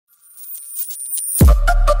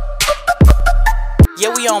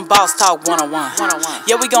we on Boss Talk 101.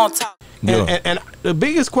 Yeah, we gonna talk. And the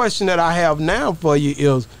biggest question that I have now for you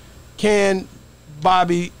is, can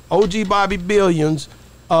OG Bobby Billions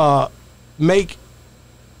make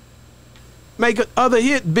other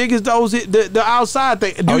hit big as those the outside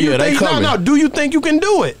thing? Do you think, do you think you can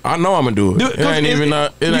do it? I know I'm gonna do it.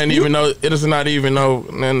 It is not even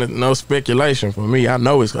no speculation for me. I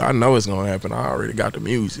know it's gonna happen. I already got the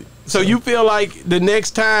music. So you feel like the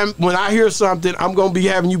next time when I hear something, I'm gonna be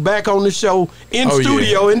having you back on the show in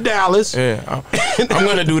studio in Dallas. Yeah, I'm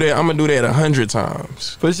gonna do that. I'm gonna do that 100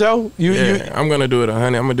 times. For sure. I'm gonna do it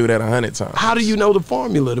 100. I'm gonna do that 100 times. How do you know the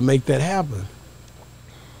formula to make that happen?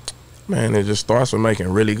 Man, it just starts with making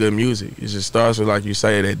really good music. It just starts with, like you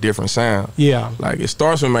say, that different sound. Yeah. Like, it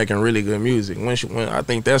starts with making really good music. When I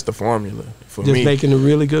think that's the formula for me. Just making the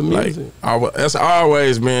really good music. Like, that's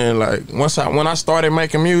always been, like, when I started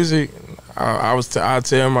making music, I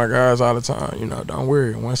tell my guys all the time, you know, don't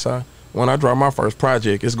worry. When I drop my first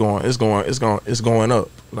project, it's going up.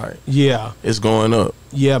 Like, yeah, it's going up.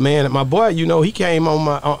 Yeah, man. My boy, you know, he came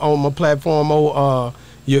on my platform.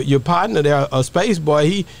 Your partner there, Space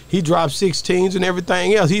Boy, he dropped 16s and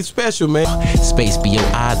everything else. He's special, man. Space be your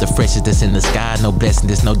eyes, the freshest that's in the sky. No blessing,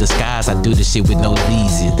 there's no disguise. I do this shit with no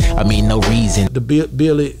reason. I mean, no reason. The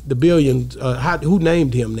Billions. Who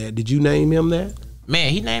named him that? Did you name him that?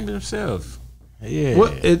 Man, he named himself. Yeah.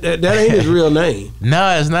 What? That ain't his real name.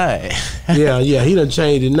 No, it's not. yeah. He done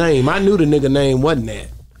changed his name. I knew the nigga name wasn't that.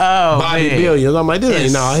 Oh, Bobby Billions. I'm like,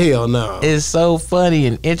 this ain't hell no. It's so funny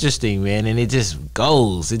and interesting, man, and it just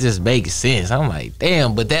goes. It just makes sense. I'm like,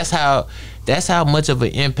 damn, but that's how much of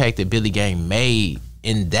an impact that Billy Gang made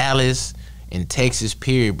in Dallas, in Texas,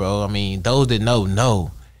 period, bro. I mean, those that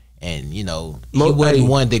know. And, you know, he wasn't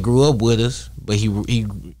one that grew up with us, but he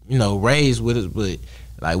you know, raised with us, but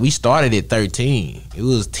like we started at 13. It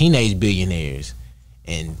was teenage billionaires.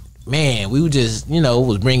 And man, we were just, you know,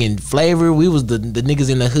 was bringing flavor. We was the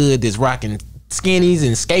niggas in the hood that's rocking skinnies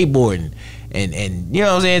and skateboarding, and you know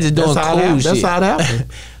what I'm saying, just doing cool shit. That's how it happened.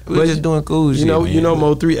 We were just doing cool shit. Man. You know,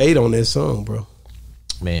 Mo3 ate on that song, bro.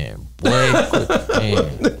 Man, boy,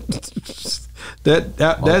 man.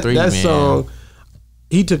 that song,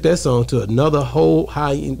 he took that song to another whole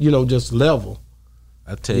high, you know, just level.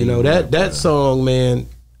 I tell you, know that song, man.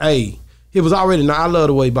 Hey. It was already. I love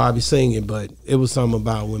the way Bobby singing, but it was something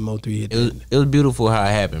about when Mo3 hit it was beautiful how it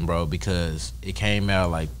happened, bro, because it came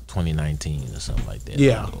out like 2019 or something like that.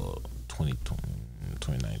 Yeah. Or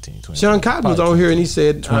 2019. Sean Cotton was on here and he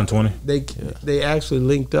said 2020. They actually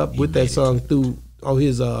linked up with that song through on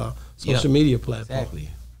his social media platform. Exactly.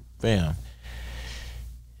 Bam.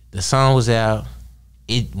 The song was out.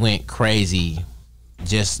 It went crazy.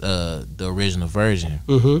 Just the original version.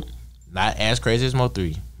 Mm-hmm. Not as crazy as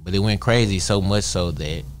Mo3. But it went crazy so much so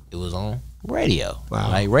that it was on radio. Wow.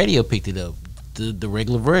 Like, radio picked it up. The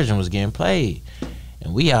regular version was getting played.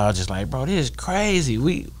 And we all just like, bro, this is crazy.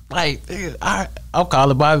 We, like, I'm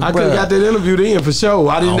calling Bobby, I could have got that interview then for sure.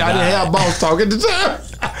 I didn't have Boss Talk at the time.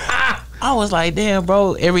 I was like, damn,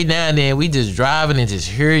 bro, every now and then we just driving and just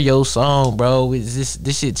hear your song, bro.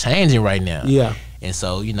 This shit changing right now. Yeah. And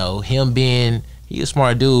so, you know, him being, he a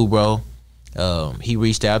smart dude, bro. He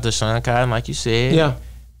reached out to Sean Cotton, like you said. Yeah.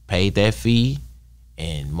 Paid that fee,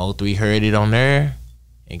 and Mo3 heard it on there,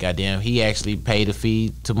 and goddamn, he actually paid a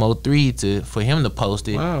fee to Mo3 for him to post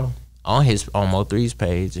it on Mo3's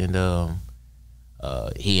page, and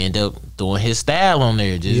he ended up doing his style on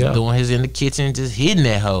there, just doing his in the kitchen, just hitting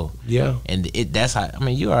that hoe. Yeah, and that's how. I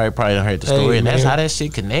mean, you already probably done heard the story, and that's how that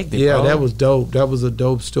shit connected. Yeah, bro. That was dope. That was a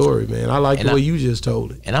dope story, man. I like the way you just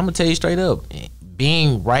told it. And I'm gonna tell you straight up,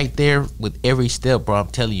 being right there with every step, bro. I'm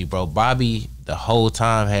telling you, bro. Bobby, the whole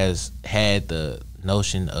time, has had the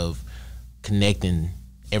notion of connecting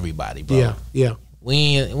everybody, bro. Yeah, yeah. We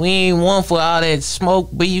ain't one for all that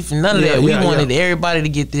smoke, beef, and none of that. We wanted everybody to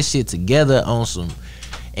get this shit together on some,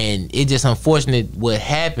 and it just unfortunate what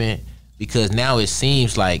happened, because now it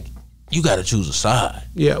seems like you got to choose a side.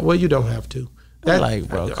 Yeah, well, you don't have to. I'm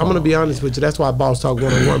gonna be honest with you. That's why Boss Talk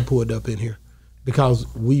 101 pulled up in here, because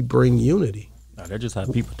we bring unity. That's just how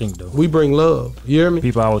people think, though. We bring love. You hear me?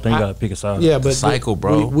 People always think I pick a side. Yeah, but cycle,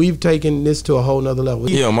 bro. We've taken this to a whole nother level.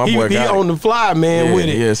 Yeah, my boy got on the fly, man, with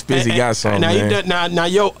it. Yeah, Spizzy got something. Now,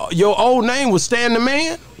 your old name was Stan the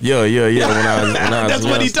Man. Yeah. When I was that's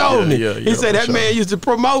what he told me. He said that man used to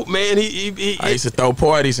promote, man. I used to throw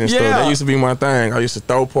parties and stuff. That used to be my thing. I used to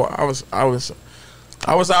throw parties. I was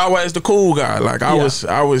always the cool guy. Like I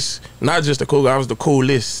was not just the cool guy. I was the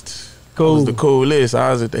coolest. Cool. I was the coolest.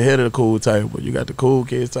 I was at the head of the cool table. You got the cool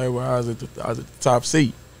kids table. I was at the top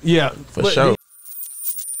seat. Yeah, for sure.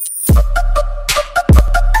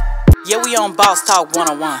 Yeah, we on Boss Talk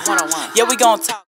 101. Yeah, we gon' talk.